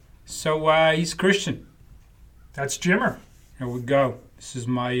So he's Christian. That's Jimmer. Here we go. This is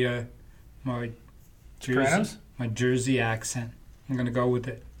my Jersey accent. I'm gonna go with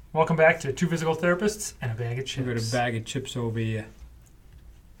it. Welcome back to Two Physical Therapists and a Bag of Chips. I've got a bag of chips over here.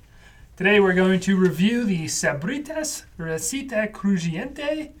 Today we're going to review the Sabritas Receta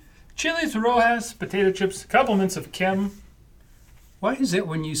Crujiente Chiles Rojas potato chips, compliments of Kim. Why is it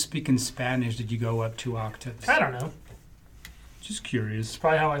when you speak in Spanish that you go up 2 octaves? I don't know. Just curious. It's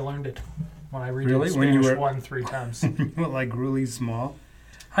probably how I learned it when I read Really? Spanish When you 3 times. You were like really small.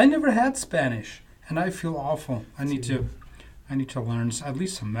 I never had Spanish, and I feel awful. I need to learn at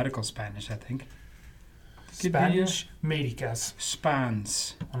least some medical Spanish, I think. Spanish Medicas.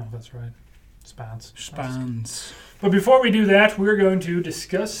 Spans. I don't know if that's right. Spans. Spans. But before we do that, we're going to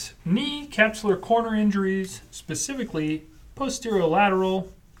discuss knee capsular corner injuries, specifically posterior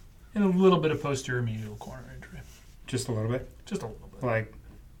lateral and a little bit of posterior medial corner injury. Just a little bit? Just a little bit. Like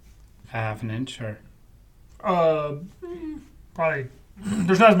a half an inch or? Probably.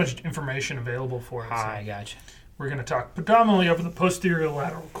 There's not as much information available for it. I gotcha. We're going to talk predominantly over the posterior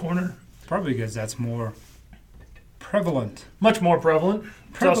lateral corner. Probably because that's more prevalent. Much more prevalent.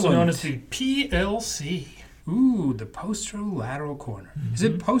 It's also known as the PLC. Ooh, the posterolateral corner. Mm-hmm. Is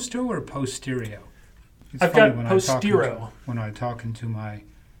it posto or posterior? It's I've got postero. When I talk into my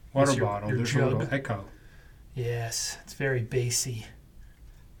water bottle, your there's jug. a little echo. Yes, it's very bassy.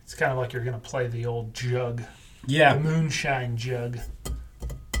 It's kind of like you're going to play the old jug. Yeah. The moonshine jug.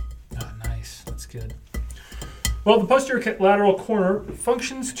 Oh, nice. That's good. Well, the posterior lateral corner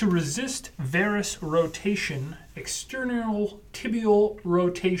functions to resist varus rotation, external tibial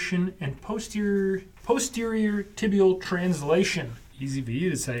rotation, and posterior tibial translation. Easy for you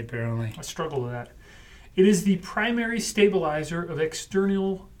to say, apparently. I struggle with that. It is the primary stabilizer of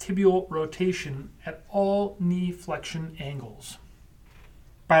external tibial rotation at all knee flexion angles.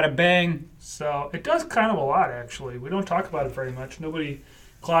 Bada bang. So it does kind of a lot, actually. We don't talk about it very much. Nobody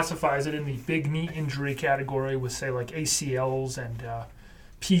classifies it in the big knee injury category with, say, like ACLs and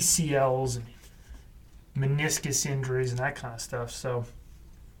PCLs and meniscus injuries and that kind of stuff. So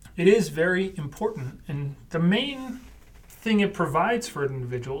it is very important. And the main thing it provides for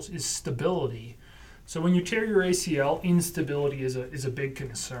individuals is stability. So when you tear your ACL, instability is a big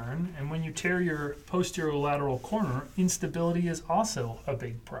concern. And when you tear your posterior lateral corner, instability is also a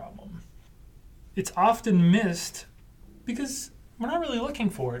big problem. It's often missed because we're not really looking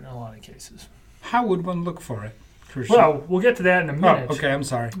for it in a lot of cases. How would one look for it? Christian? Well, we'll get to that in a minute. Oh, okay, I'm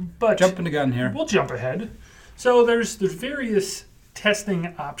sorry. But jumping the gun here. We'll jump ahead. So there's various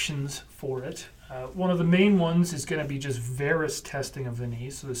testing options for it. One of the main ones is going to be just varus testing of the knee.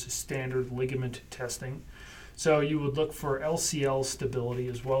 So this is standard ligament testing. So you would look for LCL stability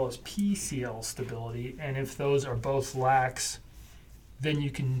as well as PCL stability. And if those are both lax, then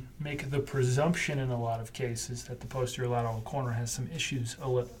you can make the presumption in a lot of cases that the posterior lateral corner has some issues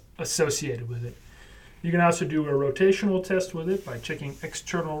associated with it. You can also do a rotational test with it by checking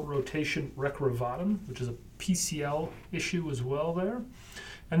external rotation recurvatum, which is a PCL issue as well there.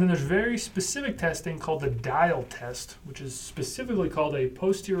 And then there's very specific testing called the dial test, which is specifically called a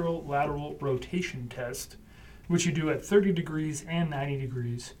posterior lateral rotation test, which you do at 30 degrees and 90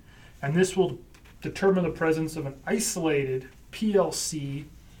 degrees. And this will determine the presence of an isolated PLC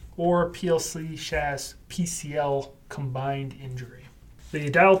or PLC/PCL combined injury. The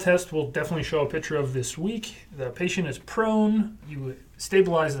dial test will definitely show a picture of this week. The patient is prone. You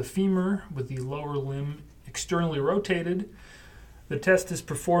stabilize the femur with the lower limb externally rotated. The test is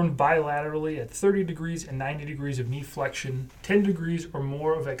performed bilaterally at 30 degrees and 90 degrees of knee flexion. 10 degrees or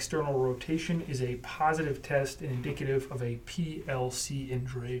more of external rotation is a positive test and indicative of a PLC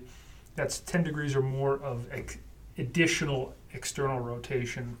injury. That's 10 degrees or more of additional external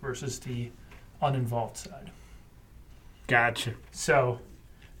rotation versus the uninvolved side. Gotcha. So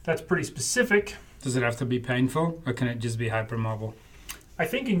that's pretty specific. Does it have to be painful, or can it just be hypermobile? I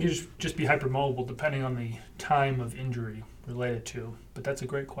think it can just be hypermobile depending on the time of injury related to. But that's a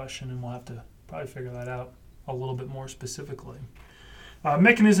great question, and we'll have to probably figure that out a little bit more specifically.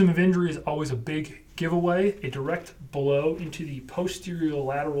 Mechanism of injury is always a big giveaway. A direct blow into the posterior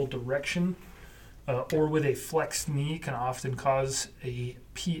lateral direction or with a flexed knee can often cause a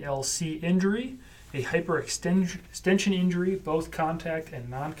PLC injury. A hyperextension injury, both contact and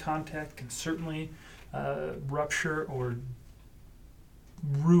non-contact, can certainly rupture or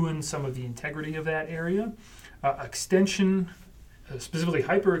ruin some of the integrity of that area. Extension, specifically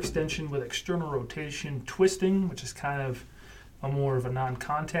hyperextension with external rotation twisting, which is kind of more of a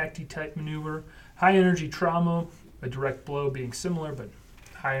non-contacty type maneuver. High energy trauma, a direct blow being similar, but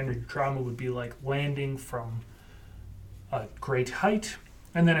high energy trauma would be like landing from a great height.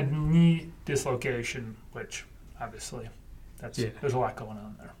 And then a knee dislocation, which obviously Yeah. there's a lot going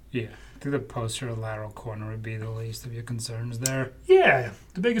on there. Yeah. I think the posterolateral corner would be the least of your concerns there. Yeah,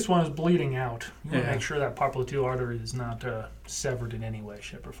 the biggest one is bleeding out. You want Yeah. to make sure that popliteal artery is not severed in any way,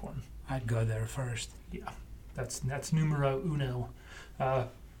 shape, or form. I'd go there first. Yeah, that's numero uno. I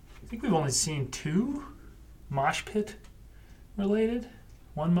think we've only seen 2 mosh pit related.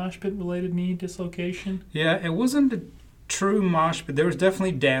 1 mosh pit related knee dislocation. Yeah, it wasn't a true mosh, but there was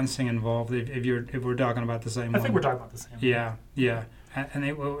definitely dancing involved. If we're talking about the same I one. think we're talking about the same. Yeah, yeah, and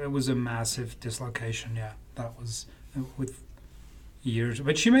it was a massive dislocation. Yeah, that was with years,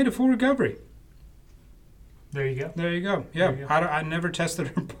 but she made a full recovery. There you go. There you go. Yeah, There you go. I never tested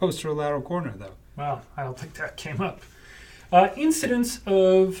her posterolateral corner though. Wow, I don't think that came up. Incidence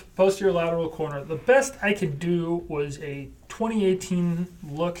of posterior lateral corner. The best I could do was a 2018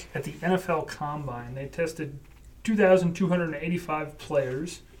 look at the NFL Combine. They tested 2,285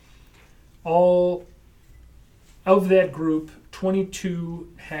 players. All of that group,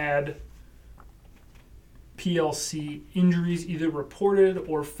 22 had PLC injuries either reported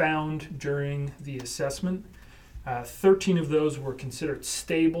or found during the assessment. 13 of those were considered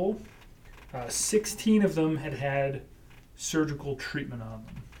stable. 16 of them had surgical treatment on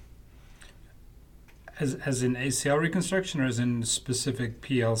them. As in ACL reconstruction or as in specific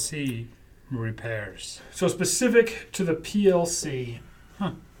PLC repairs? So specific to the PLC.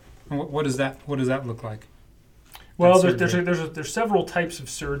 And what does that look like? Well, That there's several types of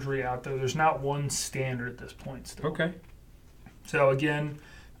surgery out there. There's not one standard at this point still. Okay. So again,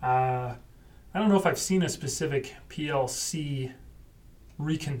 I don't know if I've seen a specific PLC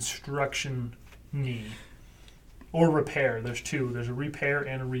reconstruction knee or repair. There's 2. There's a repair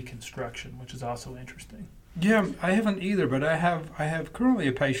and a reconstruction, which is also interesting. Yeah, I haven't either, but I have currently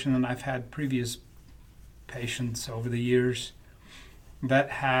a patient, and I've had previous patients over the years that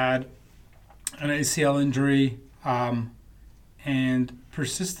had an ACL injury and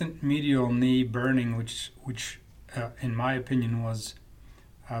persistent medial knee burning, which in my opinion was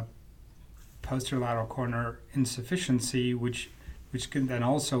posterolateral corner insufficiency, which can then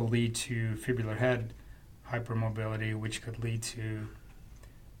also lead to fibular head hypermobility, which could lead to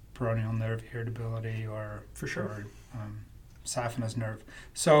peroneal nerve irritability or For sure. or saphenous nerve.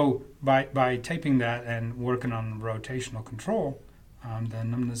 So by taping that and working on rotational control, the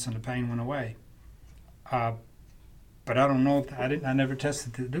numbness and the pain went away. But I don't know if I never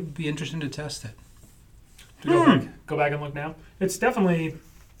tested it. It would be interesting to test it. Go back and look now. It's definitely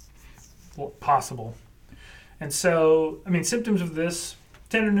possible. And so, I mean, symptoms of this: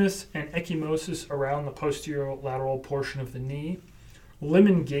 tenderness and ecchymosis around the posterior lateral portion of the knee. Limb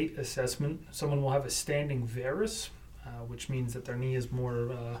and gait assessment. Someone will have a standing varus, which means that their knee is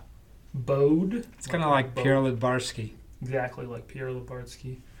more bowed. It's kind of like Pierre Lidbarsky. Exactly like Pierre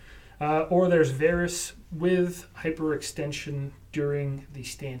Libarsky. Or there's varus with hyperextension during the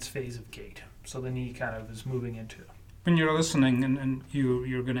stance phase of gait. So the knee kind of is moving into. When you're listening and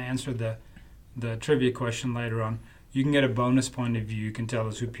you're going to answer the trivia question later on, you can get a bonus point of view. You can tell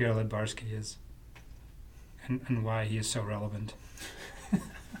us who Pierre Lidbarsky is and why he is so relevant.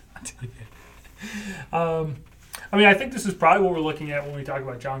 I mean, I think this is probably what we're looking at when we talk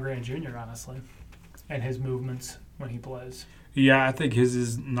about John Grant Jr., honestly, and his movements when he plays. Yeah, I think his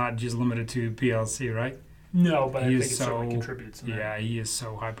is not just limited to PLC, right? No, but I He think is it certainly contributes. In that. Yeah, he is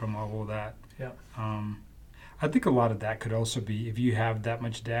so hypermobile that. Yeah. I think a lot of that could also be if you have that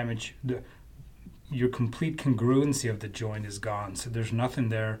much damage, your complete congruency of the joint is gone. So there's nothing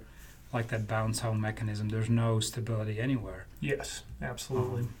there like that bounce home mechanism. There's no stability anywhere. Yes,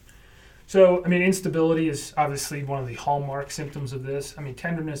 absolutely. So, I mean, instability is obviously one of the hallmark symptoms of this. I mean,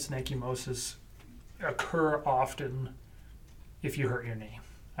 tenderness and ecchymosis occur often if you hurt your knee.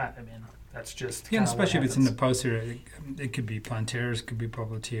 I mean, that's just Yeah, and especially if it's in the happens. posterior, it could be plantaris, it could be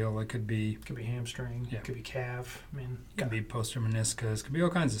popliteal, it could be It could be hamstring, Yeah. it could be calf. I mean, it could be posterior meniscus, it could be all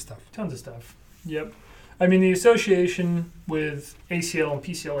kinds of stuff. tons of stuff. Yep. I mean, the association with ACL and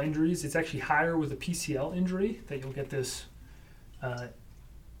PCL injuries, it's actually higher with a PCL injury that you'll get this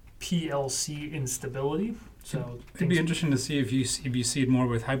PLC instability. So It'd be interesting to see if you see it more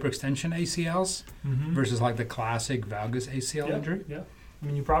with hyperextension ACLs Mhm. versus like the classic valgus ACL Yeah, injury. Yeah. I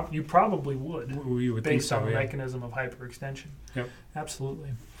mean, you probably would. You would think Based so, on the yeah. mechanism of hyperextension. Yep.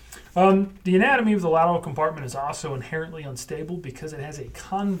 Absolutely. The anatomy of the lateral compartment is also inherently unstable because it has a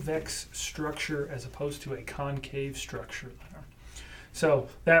convex structure as opposed to a concave structure there. So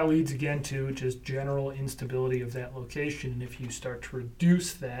that leads again to just general instability of that location. And if you start to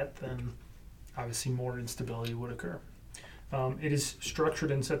reduce that, then obviously more instability would occur. It is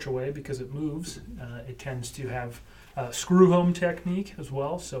structured in such a way because it moves. It tends to have screw home technique as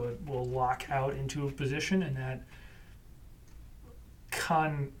well, so it will lock out into a position, and that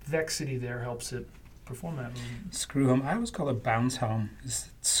convexity there helps it perform that movement. Screw home. I always call it bounce home. Is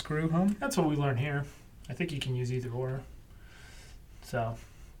it screw home? That's what we learn here. I think you can use either or. So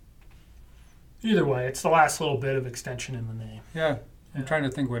either way, it's the last little bit of extension in the knee. Yeah. I'm Yeah. trying to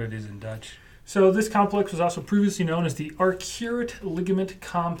think what it is in Dutch. So this complex was also previously known as the arcuate ligament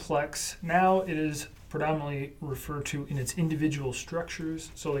complex. Now it is predominantly referred to in its individual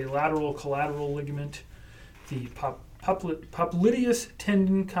structures. So the lateral collateral ligament, the popliteus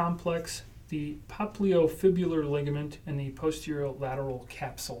tendon complex, the popliteofibular ligament, and the posterior lateral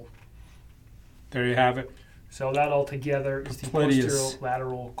capsule. There you have it. So that all together is the Popliteus. posterior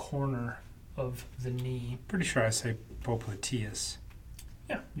lateral corner of the knee. Pretty sure I say popliteus.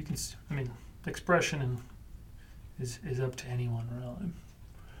 Yeah, you can. I mean, expression and is up to anyone really.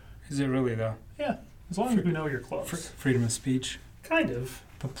 Is it really though? Yeah, as long as we know you're close. Freedom of speech. Kind of.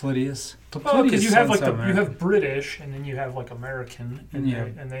 Popliteus. Well, because you have sounds like so you American. have British, and then you have like American, And you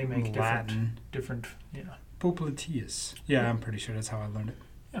have and they make Latin. different. Yeah, Popliteus. Yeah, I'm pretty sure that's how I learned it.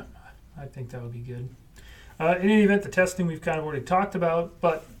 I think that would be good. In any event, the testing we've kind of already talked about,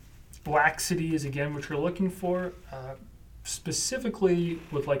 but laxity is again what you're looking for. Specifically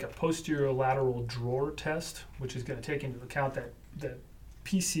with like a posterior lateral drawer test, which is going to take into account that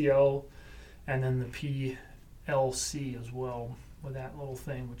PCL and then the PLC as well with that little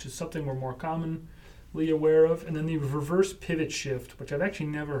thing, which is something we're more commonly aware of. And then the reverse pivot shift, which I've actually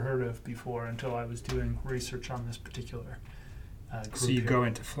never heard of before until I was doing research on this particular group. So you here. go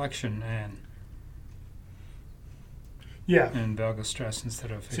into flexion and Yeah. valgus stress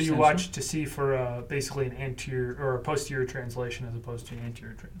instead of So extension? you watch to see for basically an anterior or a posterior translation as opposed to an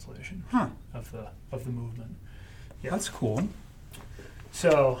anterior translation Huh. of the movement. Yeah. That's cool.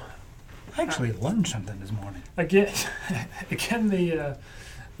 So I actually learned something this morning. again,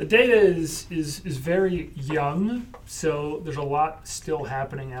 the data is very young, so there's a lot still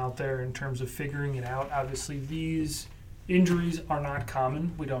happening out there in terms of figuring it out. Obviously, these injuries are not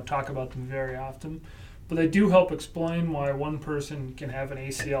common. We don't talk about them very often. But they do help explain why one person can have an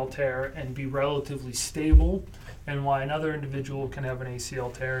ACL tear and be relatively stable, and why another individual can have an ACL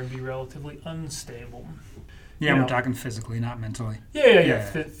tear and be relatively unstable. Yeah, You we're know. talking physically, not mentally. Yeah. Yeah.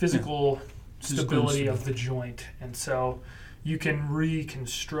 Physical stability Physical of the joint. And so you can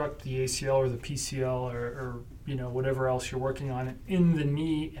reconstruct the ACL or the PCL or whatever else you're working on in the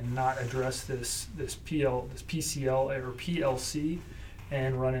knee and not address this PCL or PLC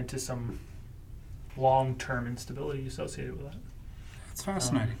and run into some long-term instability associated with that. That's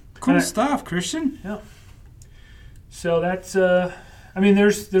fascinating. and Cool I- stuff, Christian. So that's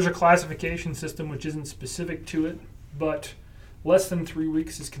there's a classification system which isn't specific to it, but less than 3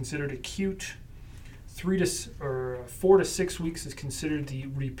 weeks is considered acute. 4 to 6 weeks is considered the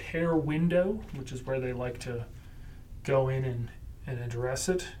repair window, which is where they like to go in and address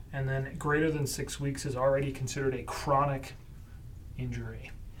it. And then greater than 6 weeks is already considered a chronic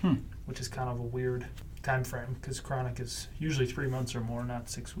injury, which is kind of a weird time frame because chronic is usually 3 months or more, not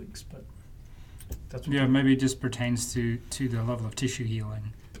 6 weeks. But that's what Yeah, maybe it just pertains to the level of tissue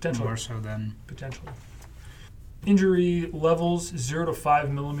healing potentially. more so than... Potentially. Injury levels 0 to 5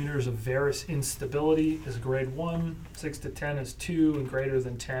 millimeters of varus instability is grade 1, 6 to 10 is 2, and greater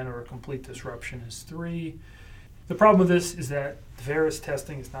than 10 or a complete disruption is 3. The problem with this is that the varus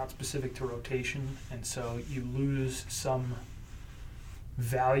testing is not specific to rotation, and so you lose some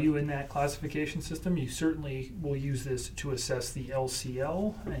value in that classification system. You certainly will use this to assess the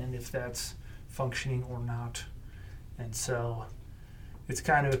LCL and if that's functioning or not. And so it's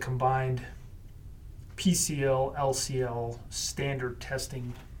kind of a combined PCL, LCL standard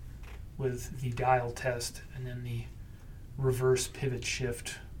testing with the dial test and then the reverse pivot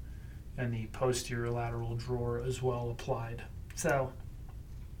shift and the posterior lateral drawer as well applied. So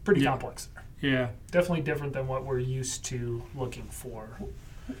pretty Yeah. complex there. Yeah. Definitely different than what we're used to looking for.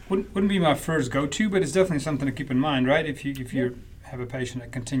 Wouldn't be my first go-to, but it's definitely something to keep in mind, right? If you have a patient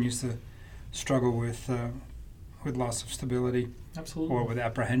that continues to struggle with loss of stability Absolutely. or with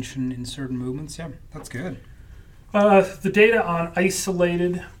apprehension in certain movements, yeah, that's good. The data on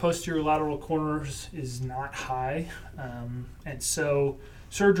isolated posterior lateral corners is not high, and so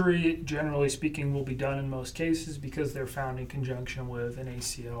surgery, generally speaking, will be done in most cases because they're found in conjunction with an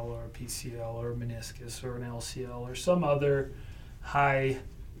ACL or a PCL or a meniscus or an LCL or some other high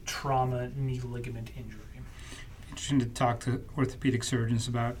trauma knee ligament injury. Interesting to talk to orthopedic surgeons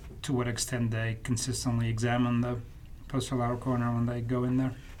about to what extent they consistently examine the posterolateral corner when they go in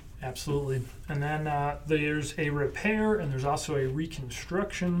there. Absolutely. And then there's a repair and there's also a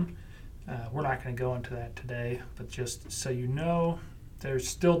reconstruction. We're not going to go into that today, but just so you know, there's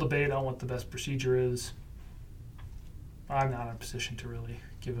still debate on what the best procedure is. I'm not in a position to really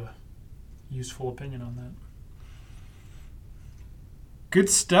give a useful opinion on that. Good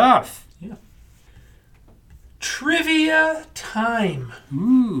stuff. Yeah. Trivia time.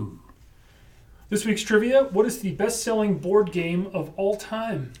 Ooh. This week's trivia: what is the best-selling board game of all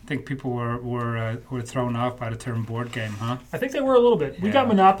time? I think people were thrown off by the term board game, huh? I think they were a little bit. We Yeah. got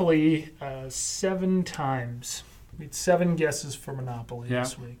Monopoly 7 times. We had 7 guesses for Monopoly Yeah.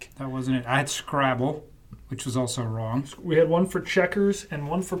 this week. That wasn't it. I had Scrabble, which was also wrong. We had one for checkers and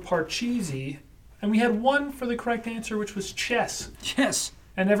one for Parcheesi, and we had one for the correct answer, which was chess. Yes.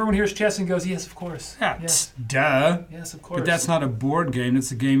 And everyone hears chess and goes, "Yes, of course. Yeah. Yes, Duh. yes, of course." But that's not a board game.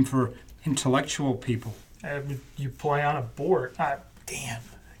 It's a game for intellectual people. You play on a board. Damn.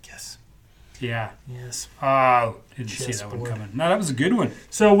 I guess. Yeah. Yes. Oh, didn't see that one Chessboard. coming. No, that was a good one.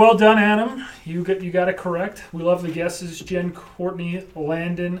 So well done, Adam. You got it correct. We love the guesses: Jen, Courtney,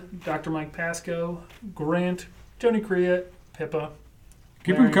 Landon, Dr. Mike Pasco, Grant, Tony Crea, Pippa.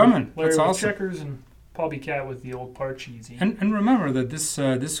 Keep Larry them coming. Larry That's with awesome. checkers and Paul B. Cat with the old Parcheesi. And remember that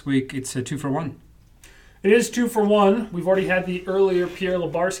this week it's a 2-for-1. It is 2 for 1. We've already had the earlier Pierre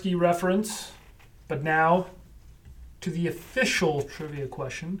Lebarski reference, but now to the official trivia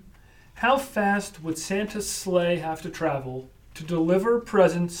question: how fast would Santa's sleigh have to travel to deliver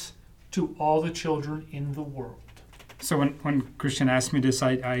presents to all the children in the world? So when Christian asked me this,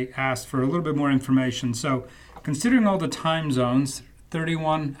 I asked for a little bit more information. So considering all the time zones,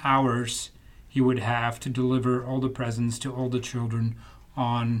 31 hours he would have to deliver all the presents to all the children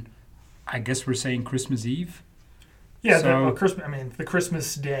on, I guess we're saying Christmas Eve. Yeah, So- the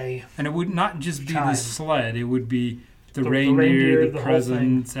Christmas day. And it would not just be Time. the sled, it would be the The reindeer, reindeer, the the whole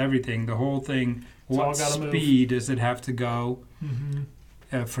presents, everything, the whole thing. It's all What gotta move. speed does it have to go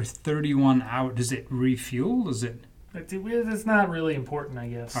for 31 hours? Does it refuel? Does it? It's not really important, I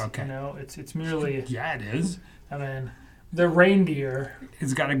guess. Okay. You know, it's merely. Yeah, it is. I mean, the reindeer.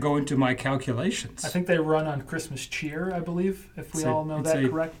 It's got to go into my calculations. I think they run on Christmas cheer, I believe, if we It's a- all know it's that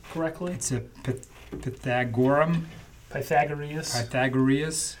a- correctly. It's a Pythagorean, Pythagoras.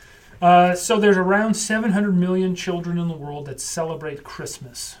 Pythagoreus. So there's around 700 million children in the world that celebrate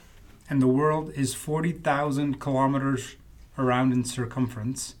Christmas. And the world is 40,000 kilometers around in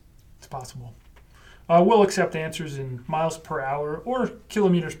circumference. It's possible. We'll accept answers in miles per hour or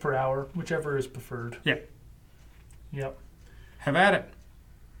kilometers per hour, whichever is preferred. Yeah. Yep. Have at it.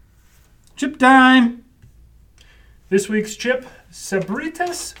 Chip time! This week's chip: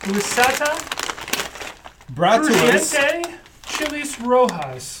 Sabritas Risata Brought to us, Crujiente Chilis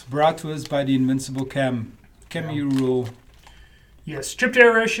Rojas. brought to us by the Invincible Chem. Chem you rule. Yes, chip to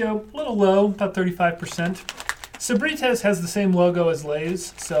air ratio, a little low, about 35%. Sabritas has the same logo as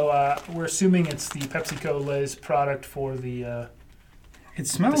Lay's, so we're assuming it's the PepsiCo Lay's product for the It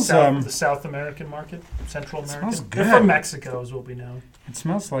smells the South American market, Central American. smells They're good. from Mexico, is what we know. It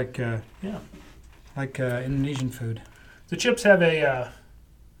smells like Yeah. Indonesian food. The chips have they're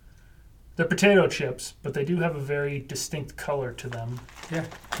potato chips, but they do have a very distinct color to them. Yeah,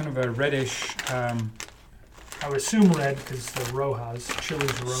 kind of a reddish, I would assume red because they're Rojas,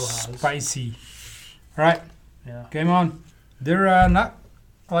 Chili's Rojas. spicy. All right, Yeah. game on. They're not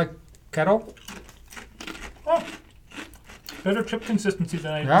like kettle. Oh, better chip consistency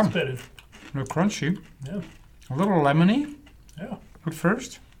than I Yeah. anticipated. They're crunchy. Yeah. A little lemony Yeah. at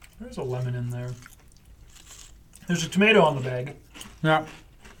first. There's a lemon in there. There's a tomato on the bag. Yeah.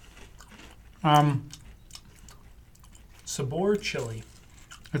 Sabor chili.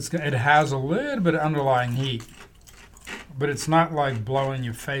 It has a little bit of underlying heat, but it's not like blowing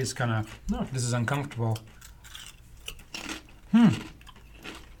your face. Kind of. No. This is uncomfortable. I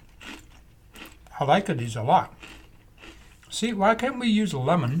like these a lot. See, why can't we use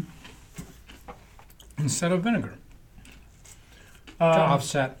lemon instead of vinegar to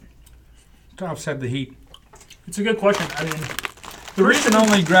offset the heat? It's a good question. I mean, the We can reason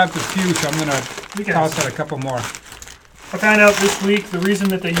only grab a few, so I'm gonna we can, toss out a couple more. I found out this week the reason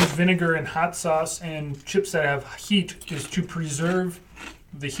that they use vinegar in hot sauce and chips that have heat is to preserve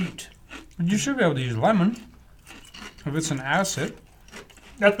the heat. You should be able to use lemon if it's an acid.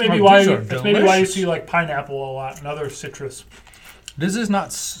 That's maybe Oh, why. these are That's maybe why you delicious. see like pineapple a lot and other citrus. This is not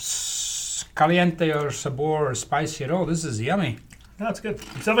caliente or sabor or spicy at all. This is yummy. No, it's good. It's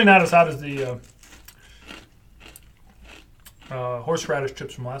definitely not as hot as the horseradish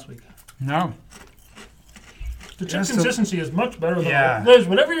chips from last week. No. The chip Yeah, so- consistency is much better than Yeah. Liz,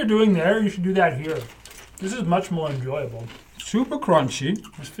 whatever you're doing there, you should do that here. This is much more enjoyable. Super crunchy.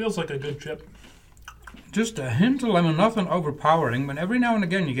 This feels like a good chip. Just a hint of lemon, nothing overpowering, but every now and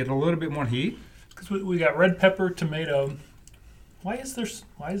again you get a little bit more heat. Because we got red pepper, tomato. Why is there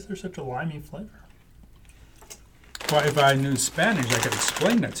such a limey flavor? Well, if I knew Spanish, I could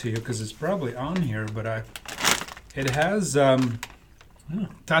explain that to you because it's probably on here. But it has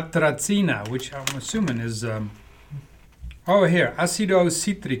tartrazina, which I'm assuming is here, ácido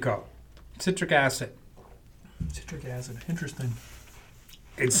cítrico, citric acid. Citric acid. Interesting.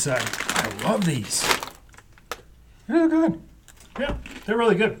 It's I love these. They're good. Yeah, they're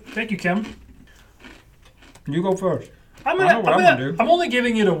really good. Thank you, Kim. You go first. I'm gonna do. I'm only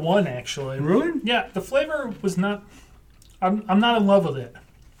giving it a 1, actually. Really? Yeah, the flavor was not. I'm not in love with it.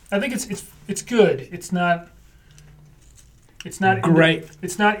 I think it's good. It's not Great.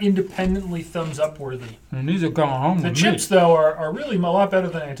 It's not independently thumbs up worthy. And these are going home. The with chips me. though are really a lot better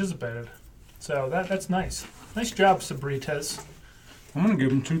than I anticipated. So that's nice. Nice job, Sabritas. I'm gonna give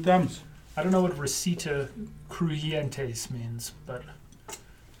them 2 thumbs. I don't know what Receta Crujientes means, but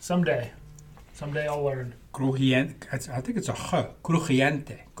someday I'll learn. Crujiente. I think it's a h.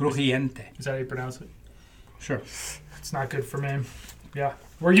 Crujiente. Crujiente. Is that how you pronounce it? Sure. It's not good for me. Yeah.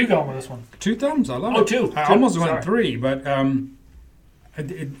 Where are you going with this one? 2 thumbs. I love it. Oh, 2. I almost went 3, but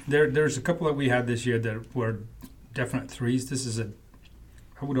there's a couple that we had this year that were definite 3s. This is I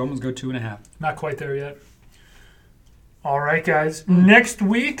would almost go 2.5. Not quite there yet. All right, guys. Next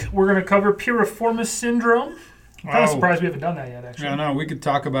week, we're going to cover piriformis syndrome. I'm kind of surprised we haven't done that yet, actually. Yeah, no, we could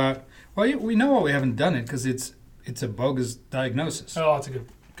talk about... Well, we know why we haven't done it, because it's a bogus diagnosis. Oh, that's a good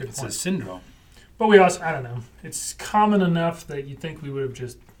It's point. a syndrome. But we also, I don't know. It's common enough that you'd think we would have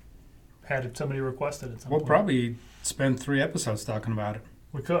just had if somebody requested it. We'll probably spend 3 episodes talking about it.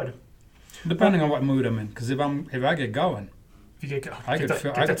 We could. Depending on what mood I'm in, because if I get going... If you I get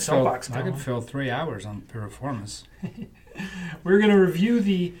could that soapbox I going. could fill 3 hours on piriformis. We're going to review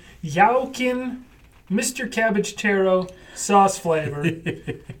the Yaukin Mr. Cabbage Taro sauce flavor.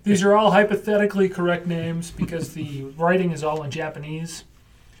 These are all hypothetically correct names because the writing is all in Japanese.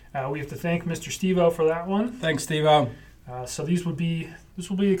 We have to thank Mr. Steve-O for that one. Thanks, Steve-O. So this will be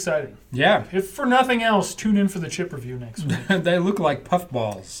exciting. Yeah. If for nothing else, tune in for the chip review next week. They look like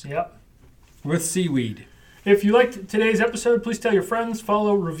puffballs. Yep. With seaweed. If you liked today's episode, please tell your friends,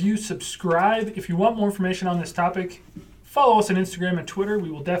 follow, review, subscribe. If you want more information on this topic, follow us on Instagram and Twitter.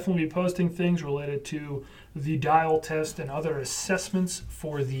 We will definitely be posting things related to the dial test and other assessments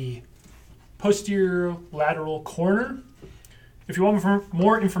for the posterior lateral corner. If you want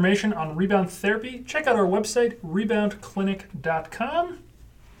more information on rebound therapy, check out our website, reboundclinic.com.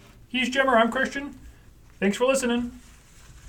 He's Jimmer, I'm Christian. Thanks for listening.